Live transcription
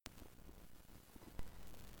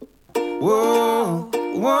Whoa,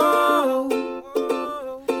 whoa.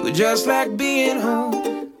 We're just like being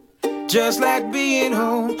home. Just like being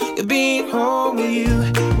home. Being home with you.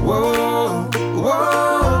 Whoa,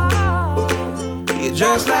 whoa. You're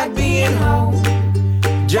just like being home.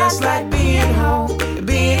 Just like being home.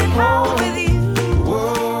 Being home with you.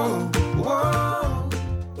 Whoa, whoa.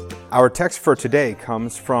 Our text for today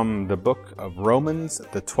comes from the book of Romans,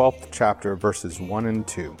 the 12th chapter, verses 1 and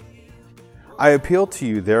 2. I appeal to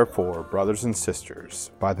you, therefore, brothers and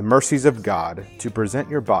sisters, by the mercies of God, to present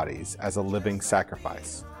your bodies as a living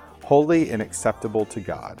sacrifice, holy and acceptable to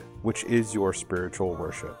God, which is your spiritual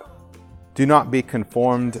worship. Do not be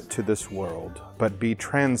conformed to this world, but be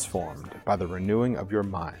transformed by the renewing of your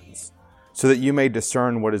minds, so that you may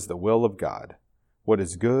discern what is the will of God, what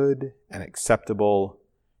is good and acceptable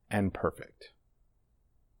and perfect.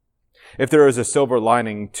 If there is a silver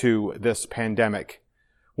lining to this pandemic,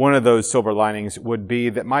 one of those silver linings would be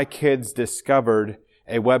that my kids discovered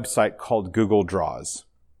a website called Google Draws.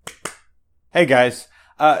 Hey guys,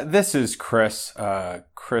 this is Chris,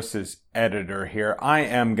 Chris's editor here. I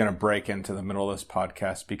am going to break into the middle of this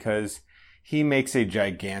podcast because he makes a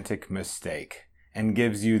gigantic mistake and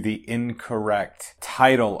gives you the incorrect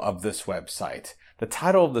title of this website. The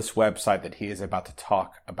title of this website that he is about to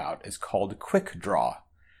talk about is called Quick Draw.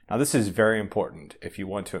 Now, this is very important if you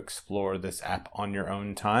want to explore this app on your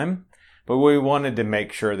own time, but we wanted to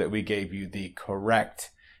make sure that we gave you the correct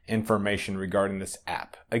information regarding this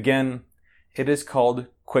app. Again, it is called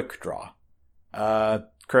Quick Draw.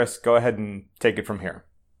 Chris, go ahead and take it from here.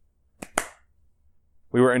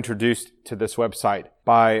 We were introduced to this website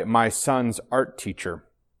by my son's art teacher.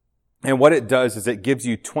 And what it does is it gives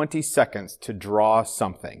you 20 seconds to draw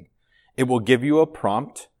something. It will give you a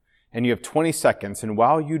prompt, and you have 20 seconds, and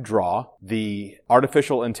while you draw, the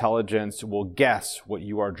artificial intelligence will guess what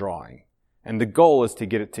you are drawing. And the goal is to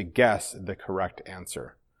get it to guess the correct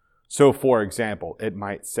answer. So, for example, it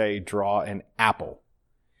might say, draw an apple.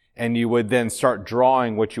 And you would then start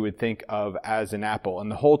drawing what you would think of as an apple. And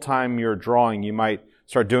the whole time you're drawing, you might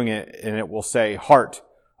start doing it, and it will say heart,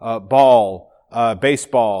 ball,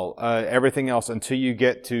 baseball, everything else, until you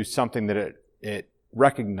get to something that it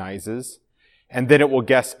recognizes. And then it will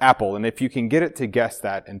guess apple. And if you can get it to guess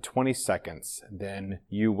that in 20 seconds, then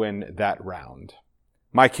you win that round.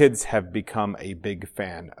 My kids have become a big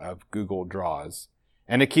fan of Google Draws.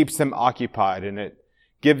 And it keeps them occupied, and it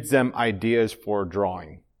gives them ideas for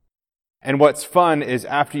drawing. And what's fun is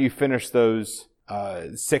after you finish those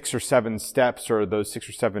 6 or 7 steps or those 6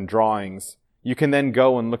 or 7 drawings, you can then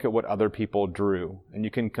go and look at what other people drew. And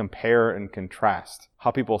you can compare and contrast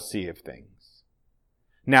how people see of things.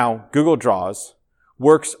 Now, Google Draws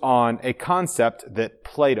works on a concept that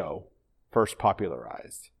Plato first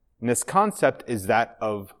popularized. And this concept is that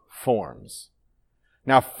of forms.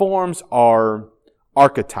 Now, forms are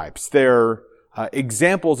archetypes. They're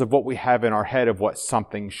examples of what we have in our head of what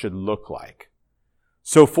something should look like.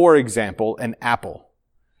 So, for example, an apple.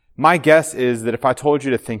 My guess is that if I told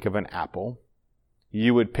you to think of an apple,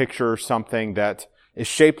 you would picture something that is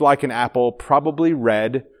shaped like an apple, probably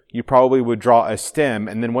red. You probably would draw a stem.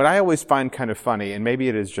 And then what I always find kind of funny, and maybe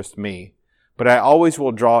it is just me, but I always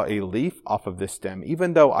will draw a leaf off of this stem,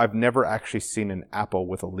 even though I've never actually seen an apple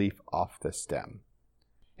with a leaf off the stem.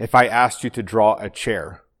 If I asked you to draw a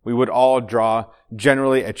chair, we would all draw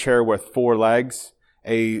generally a chair with 4 legs,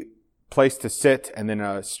 a place to sit, and then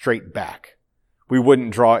a straight back. We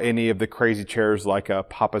wouldn't draw any of the crazy chairs like a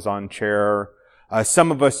papasan chair.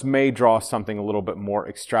 Some of us may draw something a little bit more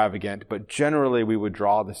extravagant, but generally we would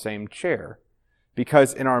draw the same chair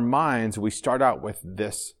because in our minds we start out with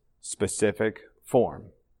this specific form.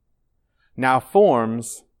 Now,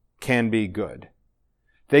 forms can be good.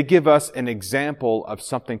 They give us an example of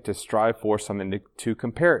something to strive for, something to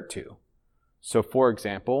compare it to. So, for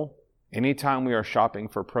example, anytime we are shopping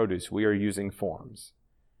for produce, we are using forms.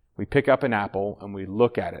 We pick up an apple and we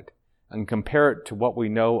look at it and compare it to what we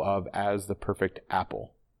know of as the perfect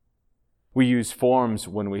apple. We use forms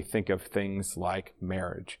when we think of things like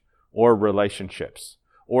marriage or relationships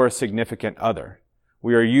or a significant other.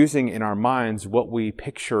 We are using in our minds what we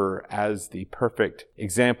picture as the perfect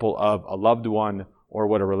example of a loved one or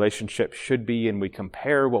what a relationship should be, and we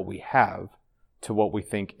compare what we have to what we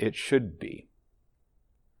think it should be.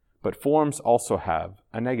 But forms also have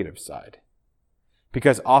a negative side.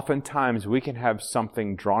 Because oftentimes we can have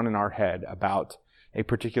something drawn in our head about a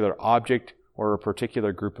particular object or a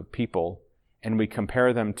particular group of people, and we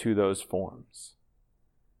compare them to those forms.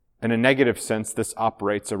 In a negative sense, this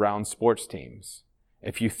operates around sports teams.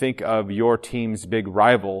 If you think of your team's big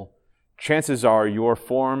rival, chances are your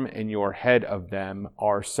form in your head of them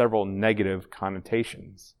are several negative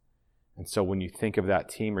connotations. And so when you think of that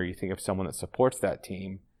team or you think of someone that supports that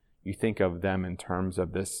team, you think of them in terms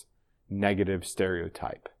of this negative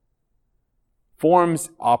stereotype.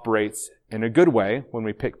 Forms operates in a good way when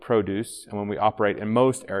we pick produce and when we operate in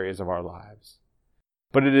most areas of our lives.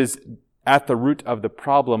 But it is at the root of the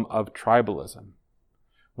problem of tribalism,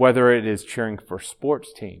 whether it is cheering for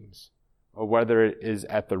sports teams or whether it is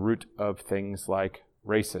at the root of things like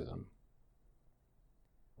racism.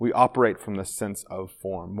 We operate from the sense of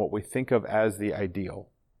form, what we think of as the ideal.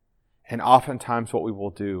 And oftentimes what we will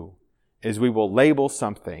do is we will label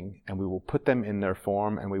something and we will put them in their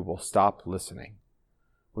form and we will stop listening.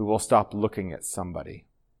 We will stop looking at somebody.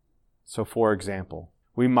 So for example,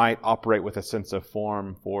 we might operate with a sense of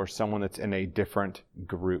form for someone that's in a different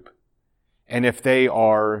group. And if they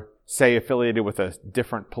are, say, affiliated with a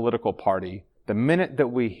different political party, the minute that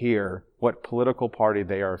we hear what political party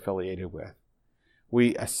they are affiliated with,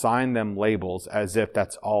 we assign them labels as if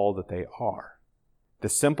that's all that they are. The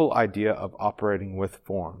simple idea of operating with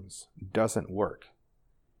forms doesn't work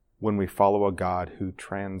when we follow a God who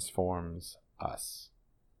transforms us.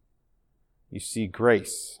 You see,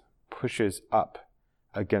 grace pushes up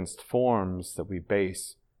against forms that we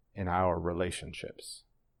base in our relationships.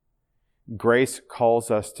 Grace calls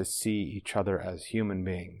us to see each other as human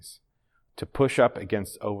beings, to push up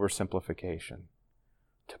against oversimplification,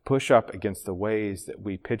 to push up against the ways that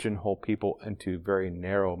we pigeonhole people into very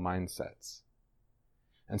narrow mindsets.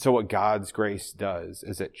 And so what God's grace does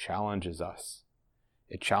is it challenges us.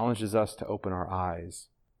 It challenges us to open our eyes,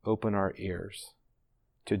 open our ears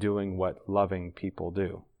to doing what loving people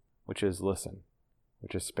do, which is listen,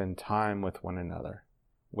 which is spend time with one another,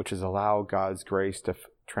 which is allow God's grace to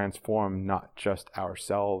transform not just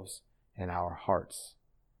ourselves and our hearts,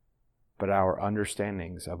 but our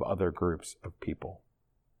understandings of other groups of people.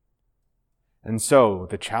 And so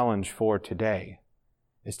the challenge for today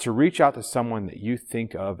is to reach out to someone that you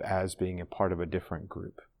think of as being a part of a different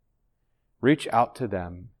group. Reach out to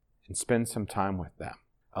them and spend some time with them,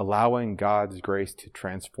 allowing God's grace to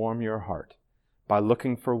transform your heart by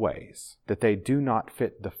looking for ways that they do not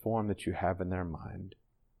fit the form that you have in their mind,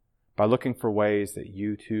 by looking for ways that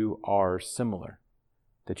you two are similar,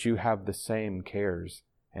 that you have the same cares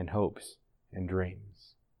and hopes and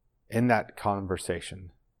dreams. In that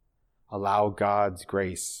conversation, allow God's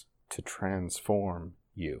grace to transform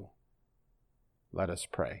you. Let us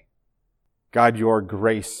pray. God, your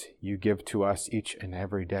grace you give to us each and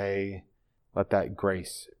every day, let that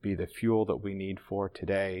grace be the fuel that we need for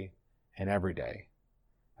today and every day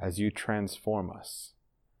as you transform us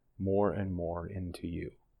more and more into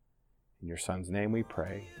you. In your Son's name we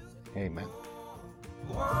pray. Amen.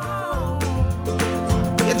 Whoa.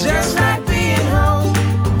 You're just like being home.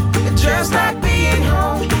 You're just like being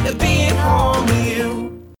home. You're being home with you.